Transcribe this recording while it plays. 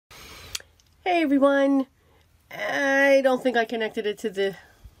Hey everyone, I don't think I connected it to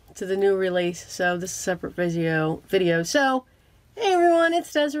the new release, so this is a separate video. So, hey everyone,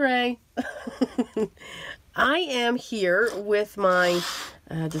 it's Desiree. I am here with my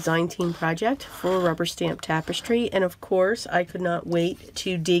design team project for Rubber Stamp Tapestry, and of course I could not wait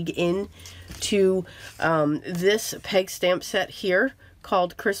to dig in to this peg stamp set here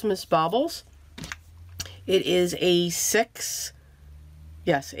called Christmas Baubles. It is a six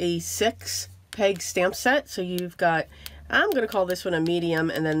peg stamp set. So you've got, I'm going to call this one a medium,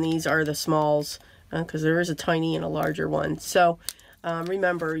 and then these are the smalls, because there is a tiny and a larger one. So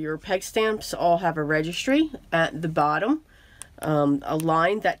remember, your peg stamps all have a registry at the bottom, a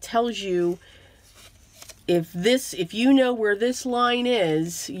line that tells you if you know where this line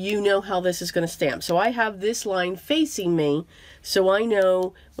is, you know how this is going to stamp. So I have this line facing me, so I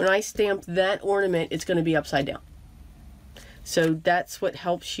know when I stamp that ornament, it's going to be upside down. So that's what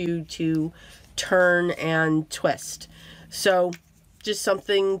helps you to turn and twist. So just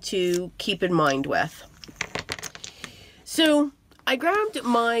something to keep in mind with. So I grabbed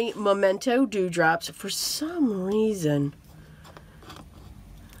my Memento dewdrops for some reason.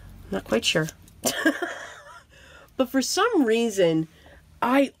 I'm not quite sure. But for some reason,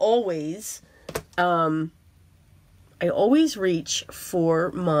 I always reach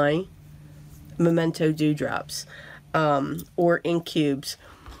for my Memento dewdrops. Or ink cubes.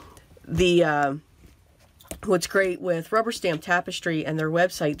 What's great with Rubber Stamp Tapestry and their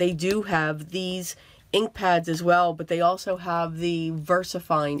website, they do have these ink pads as well, but they also have the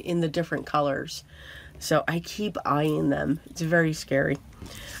VersaFine in the different colors. So I keep eyeing them. It's very scary.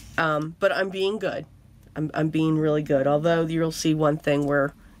 But I'm being good. I'm being really good. Although you'll see one thing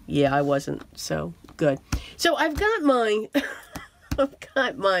where, yeah, I wasn't so good. So I've got my, I've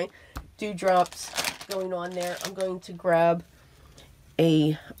got my dewdrops going on there. I'm going to grab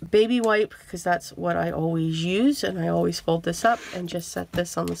a baby wipe because that's what I always use, and I always fold this up and just set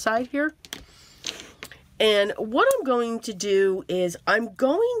this on the side here. And what I'm going to do is I'm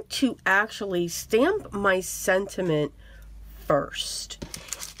going to actually stamp my sentiment first.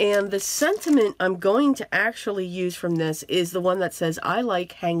 And the sentiment I'm going to actually use from this is the one that says, "I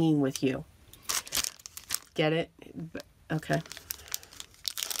like hanging with you." Get it? Okay.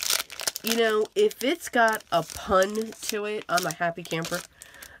 You know, if it's got a pun to it, I'm a happy camper.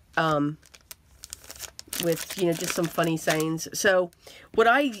 With, you know, just some funny sayings. So what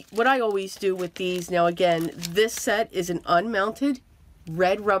I always do with these, now again, this set is an unmounted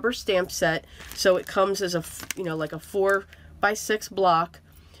red rubber stamp set. So it comes as a, you know, like a 4x6 block.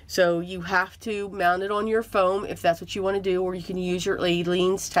 So you have to mount it on your foam if that's what you want to do, or you can use your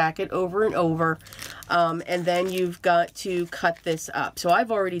leads, tack it over and over, and then you've got to cut this up. So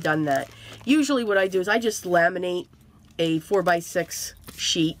I've already done that. Usually what I do is I just laminate a 4x6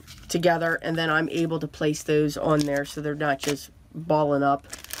 sheet together, and then I'm able to place those on there so they're not just balling up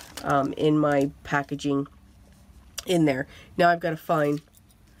in my packaging in there. Now I've got to find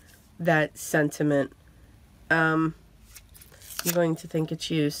that sentiment. I'm going to think it's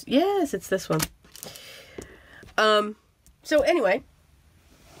used. Yes, it's this one. So anyway.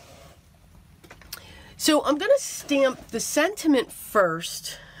 So I'm going to stamp the sentiment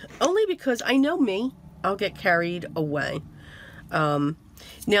first, only because I know me, I'll get carried away. Now,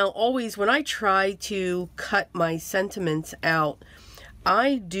 always when I try to cut my sentiments out,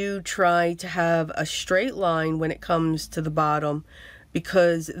 I do try to have a straight line when it comes to the bottom,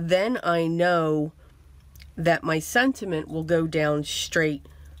 because then I know that my sentiment will go down straight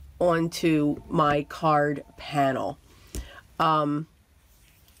onto my card panel. And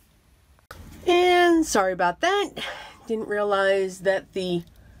sorry about that. Didn't realize that the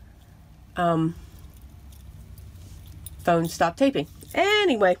phone stopped taping.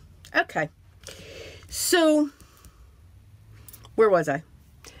 Anyway, okay. So, where was I?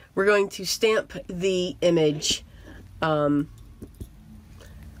 We're going to stamp the image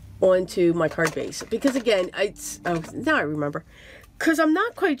onto my card base, because again, now I remember, because I'm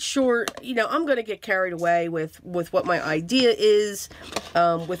not quite sure, you know, I'm going to get carried away with what my idea is,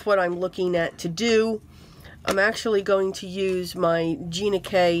 with what I'm looking at to do. I'm actually going to use my Desiree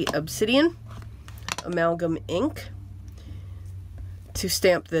K Obsidian amalgam ink to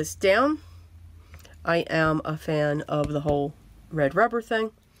stamp this down. I am a fan of the whole red rubber thing.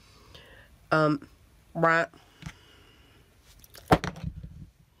 Right.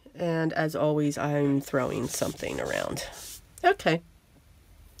 And as always, I'm throwing something around. Okay.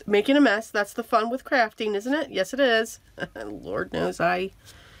 Making a mess. That's the fun with crafting, isn't it? Yes, it is. Lord knows I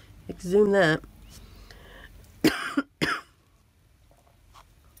exhume that.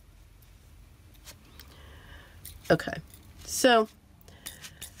 Okay. So,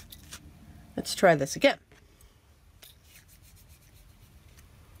 Let's try this again.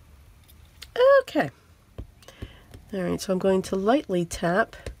 Okay. All right, so I'm going to lightly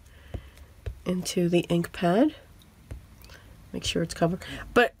tap into the ink pad. Make sure it's covered.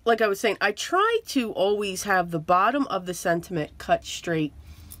 But like I was saying, I try to always have the bottom of the sentiment cut straight,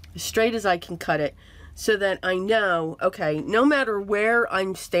 as straight as I can cut it, so that I know, okay, no matter where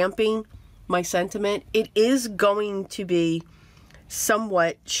I'm stamping my sentiment, it is going to be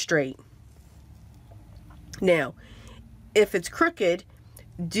somewhat straight. Now, if it's crooked,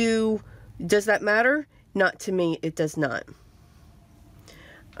 does that matter? Not to me, it does not.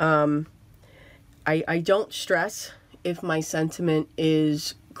 I don't stress if my sentiment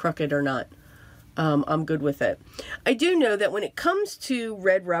is crooked or not. I'm good with it. I do know that when it comes to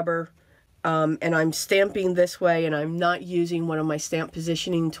red rubber, and I'm stamping this way and I'm not using one of my stamp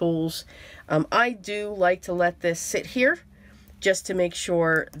positioning tools, I do like to let this sit here just to make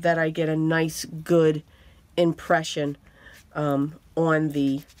sure that I get a nice good impression on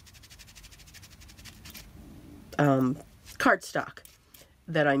the cardstock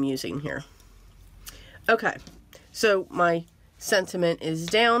that I'm using here. Okay, so my sentiment is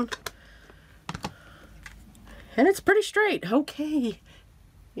down and it's pretty straight. Okay,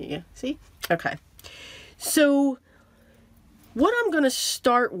 yeah, see? Okay, so what I'm going to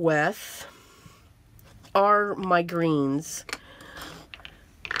start with are my greens.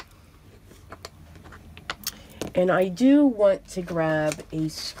 And I do want to grab a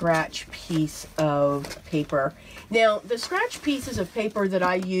scratch piece of paper. Now, the scratch pieces of paper that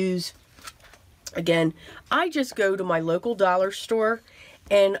I use, again, I just go to my local dollar store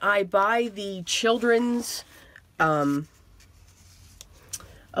and I buy the children's, oh,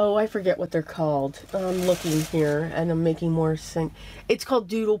 I forget what they're called. I'm looking here and I'm making more sense. It's called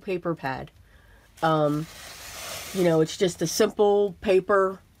Doodle Paper Pad. You know, it's just a simple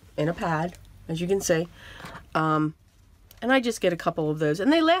paper in a pad, as you can see. And I just get a couple of those,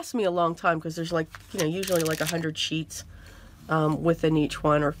 and they last me a long time because there's like, you know, usually like 100 sheets within each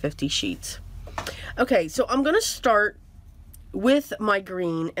one, or 50 sheets. Okay, so I'm going to start with my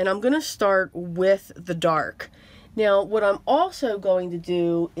green, and I'm going to start with the dark. Now, what I'm also going to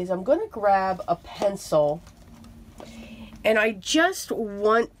do is I'm going to grab a pencil, and I just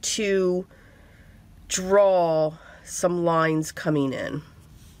want to draw some lines coming in.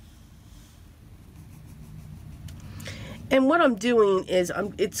 And what I'm doing is,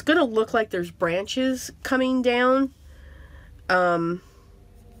 it's going to look like there's branches coming down. And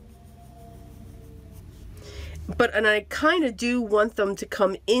I kind of do want them to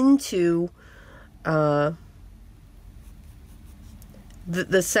come into the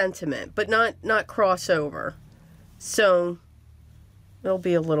sentiment, but not cross over. So it'll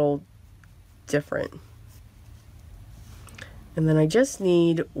be a little different. And then I just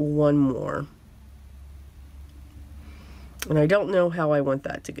need one more. And I don't know how I want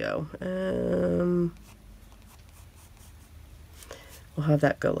that to go. We'll have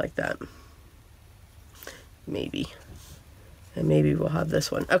that go like that. Maybe. And maybe we'll have this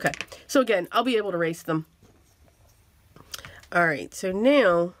one. Okay. So again, I'll be able to erase them. Alright, so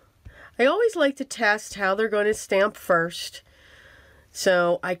now, I always like to test how they're going to stamp first.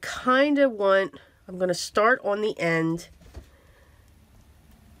 So I kind of want, I'm going to start on the end.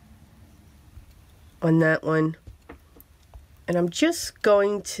 On that one. And I'm just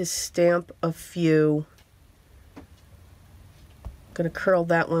going to stamp a few. I'm going to curl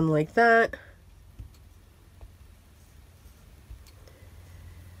that one like that.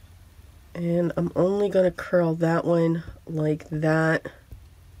 And I'm only going to curl that one like that.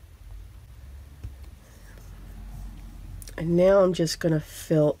 And now I'm just going to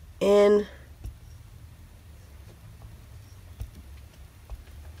fill in.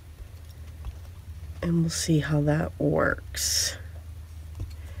 And we'll see how that works.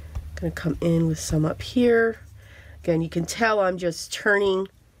 Gonna come in with some up here. Again, you can tell I'm just turning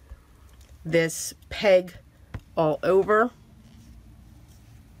this peg all over.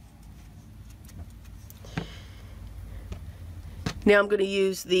 Now I'm going to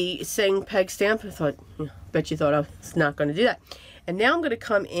use the Sing peg stamp. Bet you thought I was not going to do that. And now I'm going to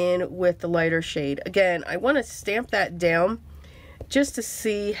come in with the lighter shade. Again, I want to stamp that down just to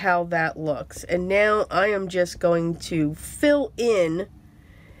see how that looks. And now I am just going to fill in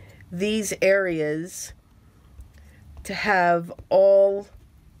these areas to have all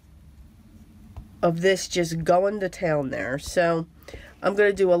of this just going to town there. So I'm going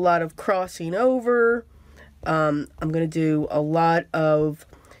to do a lot of crossing over. I'm going to do a lot of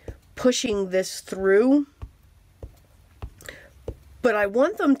pushing this through. But I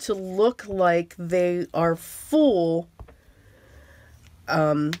want them to look like they are full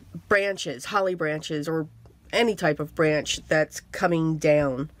branches, holly branches, or any type of branch that's coming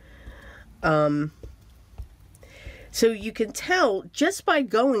down. So you can tell just by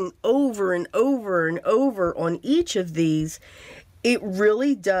going over and over and over on each of these, it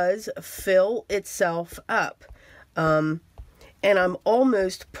really does fill itself up. And I'm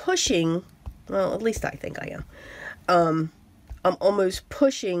almost pushing, well, at least I think I am. I'm almost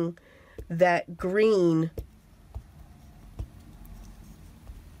pushing that green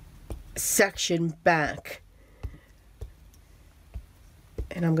section back.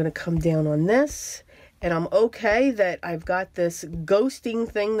 And I'm going to come down on this. And I'm okay that I've got this ghosting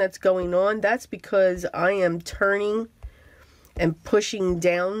thing that's going on. That's because I am turning and pushing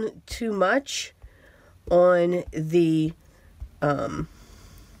down too much on the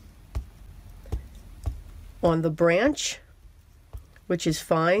branch, which is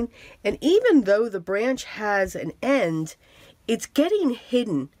fine. And even though the branch has an end, it's getting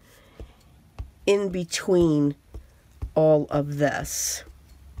hidden in between all of this.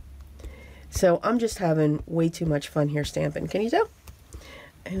 So I'm just having way too much fun here stamping. Can you tell?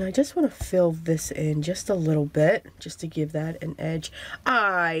 And I just want to fill this in just a little bit, just to give that an edge.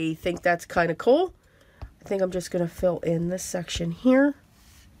 I think that's kind of cool. I think I'm just going to fill in this section here,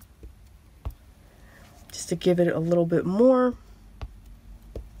 just to give it a little bit more.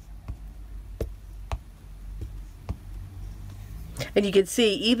 And you can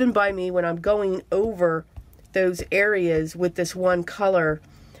see, even by me, when I'm going over those areas with this one color,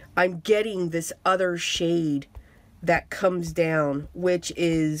 I'm getting this other shade that comes down, which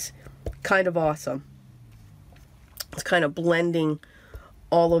is kind of awesome. It's kind of blending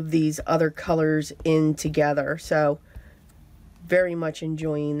all of these other colors in together. So very much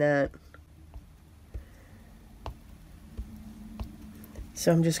enjoying that.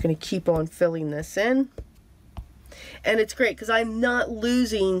 So I'm just going to keep on filling this in. And it's great because I'm not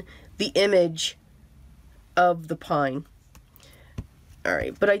losing the image of the pine. All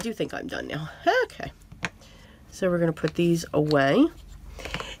right, but I do think I'm done now. Okay. So we're going to put these away.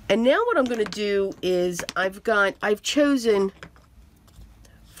 And now what I'm going to do is I've chosen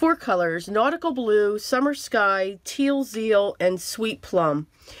 4 colors: nautical blue, summer sky, teal zeal, and sweet plum.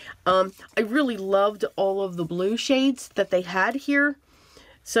 I really loved all of the blue shades that they had here.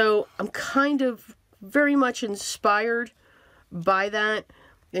 So I'm kind of very much inspired by that.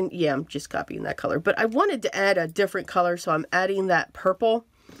 And yeah, I'm just copying that color. But I wanted to add a different color, so I'm adding that purple.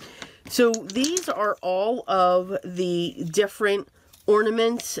 So these are all of the different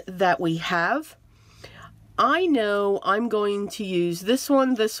ornaments that we have. I know I'm going to use this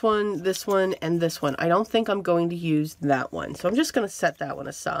one, this one, this one, and this one. I don't think I'm going to use that one. So I'm just going to set that one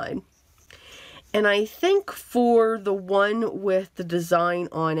aside. And I think for the one with the design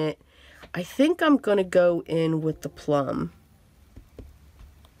on it, I think I'm going to go in with the plum.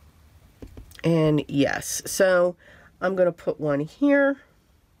 And yes, so I'm going to put one here,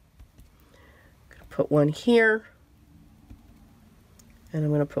 put one here, and I'm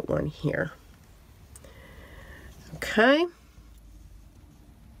going to put one here. Okay.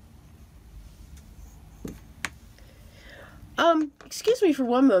 Excuse me for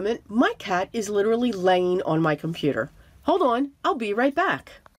one moment. My cat is literally laying on my computer. Hold on, I'll be right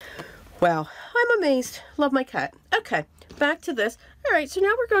back. Wow, I'm amazed. Love my cat. Okay, back to this. All right, so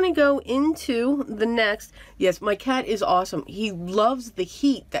now we're going to go into the next. Yes, my cat is awesome. He loves the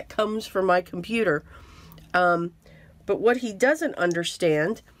heat that comes from my computer. But what he doesn't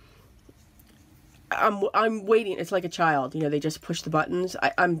understand, I'm waiting. It's like a child. You know, they just push the buttons.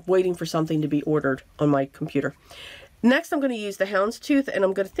 I'm waiting for something to be ordered on my computer. Next, I'm going to use the houndstooth, and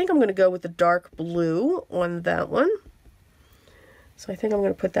I'm going to go with the dark blue on that one. So I think I'm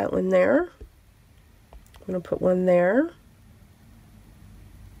going to put that one there. I'm going to put one there.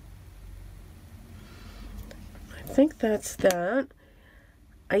 I think that's that.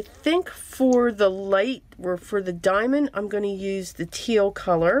 I think for the light, or for the diamond, I'm going to use the teal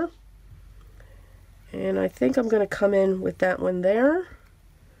color. And I think I'm going to come in with that one there. I'm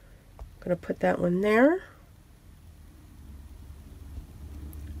going to put that one there.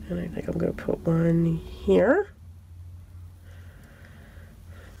 And I think I'm going to put one here.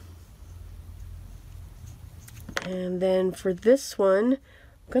 And then for this one,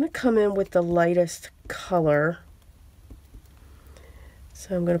 I'm going to come in with the lightest color.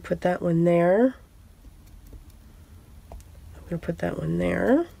 So I'm going to put that one there. I'm going to put that one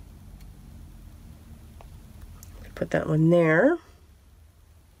there. Put that one there.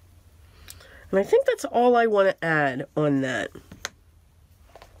 And I think that's all I want to add on that.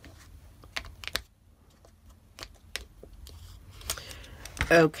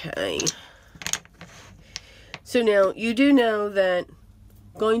 Okay. So now you do know that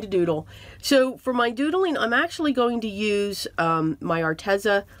going to doodle. So for my doodling, I'm actually going to use my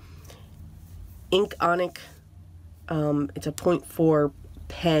Arteza Ink Onic. It's a 0.4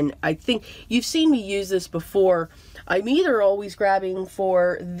 pen. I think you've seen me use this before. I'm either always grabbing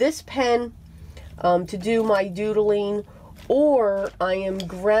for this pen to do my doodling, or I am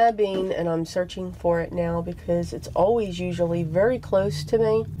grabbing, and I'm searching for it now because it's always usually very close to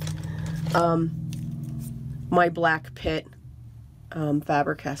me, my Black Pit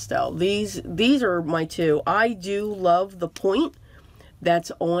Faber-Castell. These are my two. I do love the point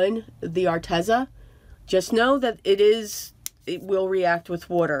that's on the Arteza. Just know that it will react with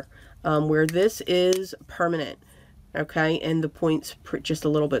water, where this is permanent, okay, and the point's just a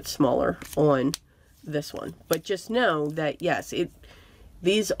little bit smaller on this one. But just know that yes,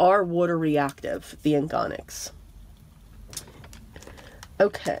 these are water reactive, the Ink Onics.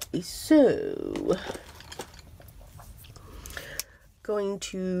 Okay, so going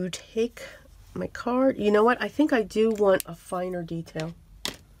to take my card. You know what? I think I do want a finer detail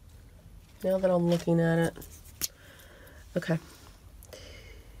now that I'm looking at it. Okay.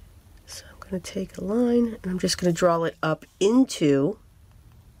 So I'm going to take a line and I'm just going to draw it up into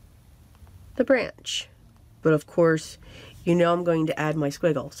the branch. But of course, you know I'm going to add my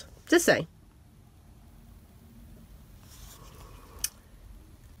squiggles. Just saying.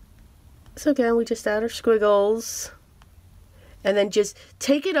 So again, we just add our squiggles. And then just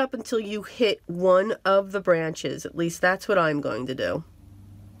take it up until you hit one of the branches. At least that's what I'm going to do.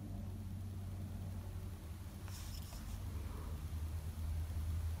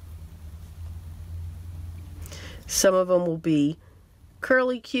 Some of them will be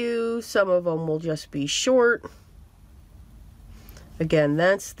curlicue, some of them will just be short. Again,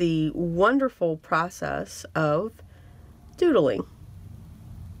 that's the wonderful process of doodling.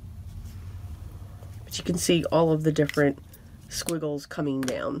 But you can see all of the different squiggles coming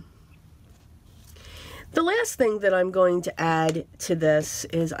down. The last thing that I'm going to add to this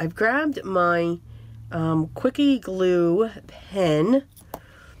is I've grabbed my Quickie Glue pen.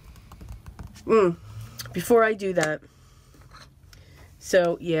 Before I do that,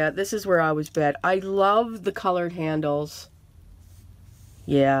 so yeah, this is where I was bad. I love the colored handles.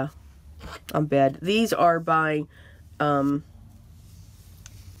 Yeah, I'm bad. These are by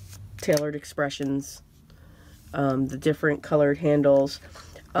Tailored Expressions. The different colored handles.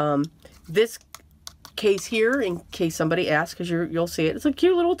 This case here, in case somebody asks, because you'll see it. It's a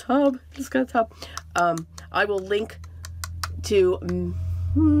cute little tub. It's got a tub. I will link to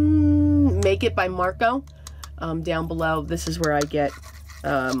Make It by Marco down below. This is where I get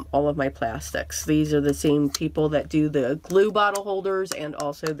all of my plastics. These are the same people that do the glue bottle holders and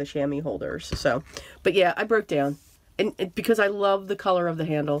also the chamois holders. So, but yeah, I broke down, and because I love the color of the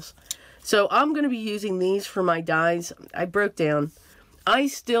handles. So I'm going to be using these for my dies. I broke down. I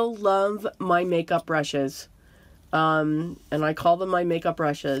still love my makeup brushes. And I call them my makeup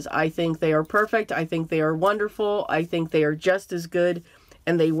brushes. I think they are perfect. I think they are wonderful. I think they are just as good,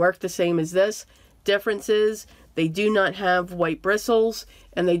 and they work the same as this. Difference is they do not have white bristles,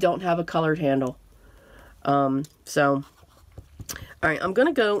 and they don't have a colored handle. So, all right, I'm going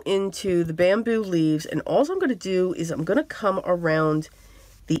to go into the bamboo leaves, and all I'm going to do is I'm going to come around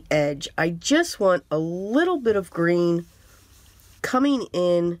the edge. I just want a little bit of green coming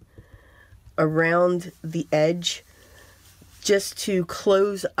in around the edge just to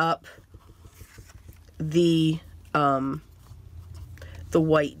close up the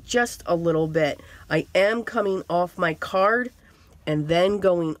white just a little bit. I am coming off my card and then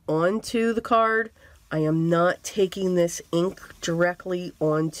going onto the card. I am not taking this ink directly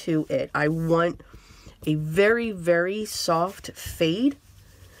onto it. I want a very, very soft fade.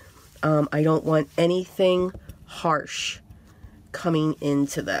 I don't want anything harsh coming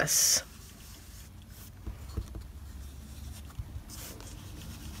into this.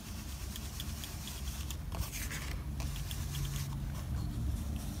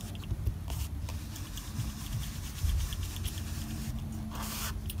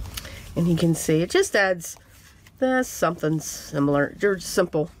 And you can see it just adds something similar, or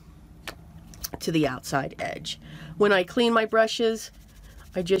simple, to the outside edge. When I clean my brushes,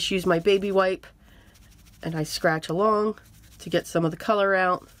 I just use my baby wipe and I scratch along to get some of the color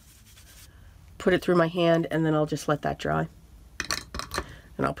out, put it through my hand, and then I'll just let that dry.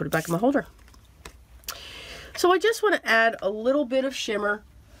 And I'll put it back in my holder. So I just want to add a little bit of shimmer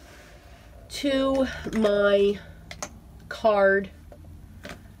to my card.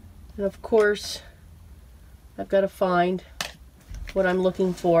 And of course, I've got to find what I'm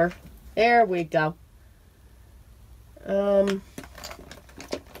looking for. There we go. Of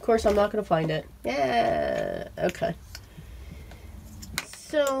course, I'm not going to find it. Yeah, okay.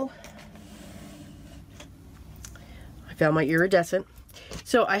 so I found my iridescent.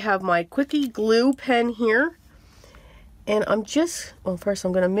 So I have my Quickie glue pen here, and I'm just, well, first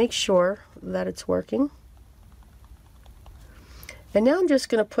I'm going to make sure that it's working. And now I'm just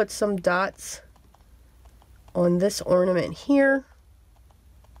going to put some dots on this ornament here.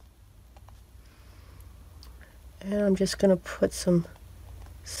 And I'm just going to put some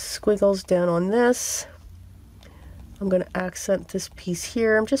squiggles down on this. I'm going to accent this piece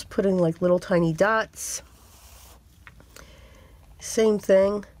here. I'm just putting like little tiny dots. Same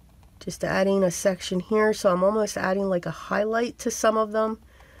thing, just adding a section here. So I'm almost adding like a highlight to some of them.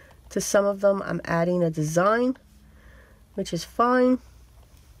 To some of them I'm adding a design, which is fine.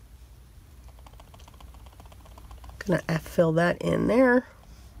 Gonna fill that in there.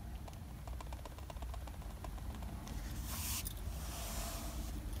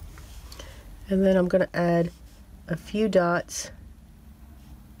 And then I'm gonna add a few dots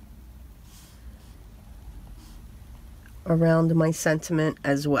around my sentiment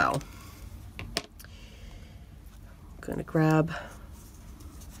as well. I'm gonna grab,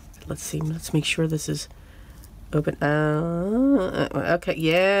 let's see, let's make sure this is open. Okay,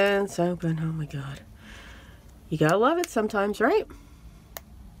 yeah, it's open. Oh my God. You gotta love it sometimes, right?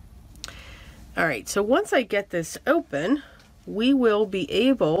 All right, so once I get this open, we will be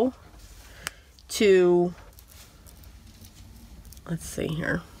able to, let's see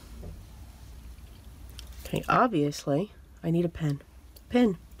here. Okay, obviously, I need a pen.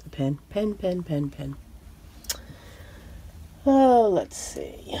 Pen. Oh, let's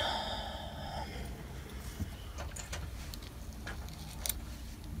see.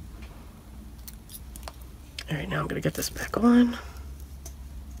 All right, now I'm going to get this back on.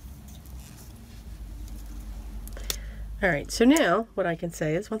 All right, so now what I can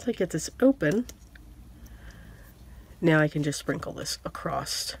say is once I get this open, now I can just sprinkle this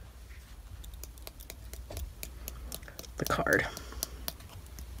across the card.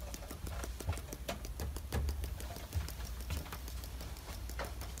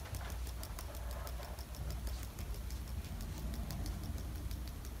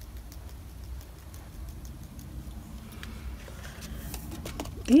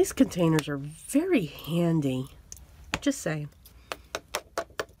 These containers are very handy, just saying.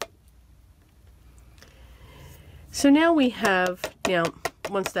 So now we have, now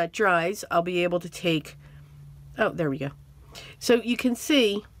once that dries, I'll be able to take, oh, there we go. So you can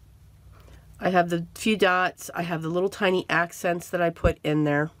see I have the few dots, I have the little tiny accents that I put in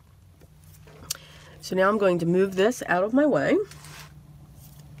there. So now I'm going to move this out of my way.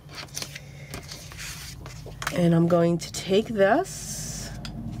 And I'm going to take this.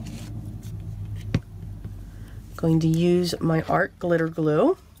 Going to use my art glitter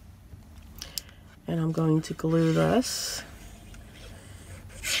glue, and I'm going to glue this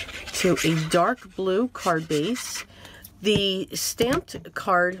to a dark blue card base. The stamped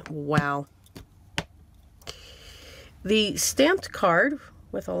card, wow. The stamped card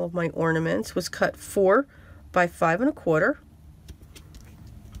with all of my ornaments was cut 4 by 5 1/4,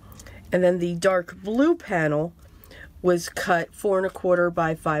 and then the dark blue panel was cut 4 1/4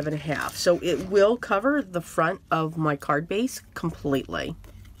 by 5 1/2. So it will cover the front of my card base completely.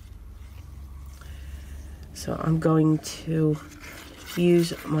 So I'm going to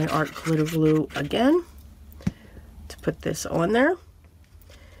use my art glitter glue again to put this on there,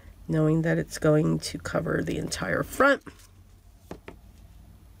 knowing that it's going to cover the entire front.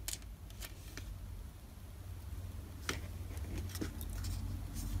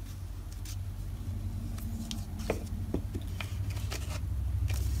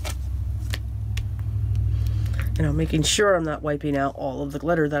 And I'm making sure I'm not wiping out all of the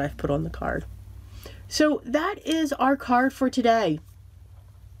glitter that I've put on the card. So that is our card for today.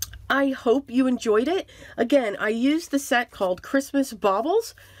 I hope you enjoyed it. Again, I used the set called Christmas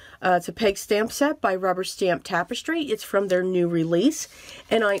Baubles. It's a peg stamp set by Rubber Stamp Tapestry. It's from their new release.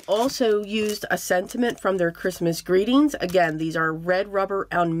 And I also used a sentiment from their Christmas greetings. Again, these are red rubber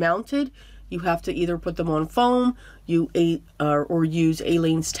unmounted. You have to either put them on foam, or use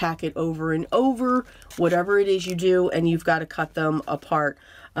Aleene's Tack It over and over, whatever it is you do, and you've got to cut them apart.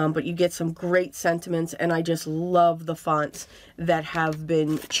 But you get some great sentiments, and I just love the fonts that have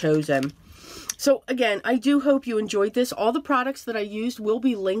been chosen. So again, I do hope you enjoyed this. All the products that I used will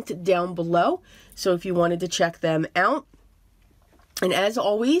be linked down below, so if you wanted to check them out. And as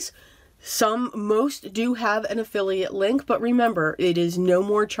always, most do have an affiliate link, but remember, it is no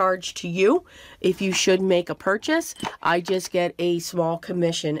more charge to you if you should make a purchase. I just get a small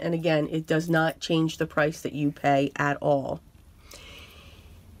commission, and again, it does not change the price that you pay at all.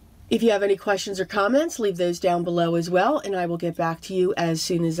 If you have any questions or comments, leave those down below as well, and I will get back to you as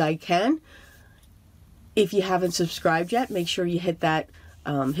soon as I can. If you haven't subscribed yet, make sure you hit that,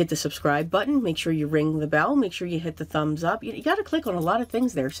 hit the subscribe button. Make sure you ring the bell. Make sure you hit the thumbs up. You got to click on a lot of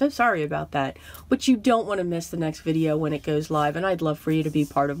things there. So sorry about that. But you don't want to miss the next video when it goes live, and I'd love for you to be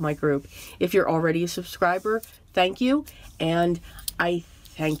part of my group. If you're already a subscriber, thank you, and I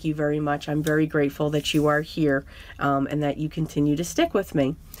thank you very much. I'm very grateful that you are here and that you continue to stick with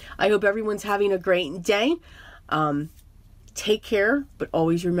me. I hope everyone's having a great day. Take care, but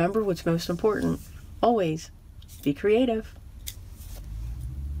always remember what's most important. Always be creative.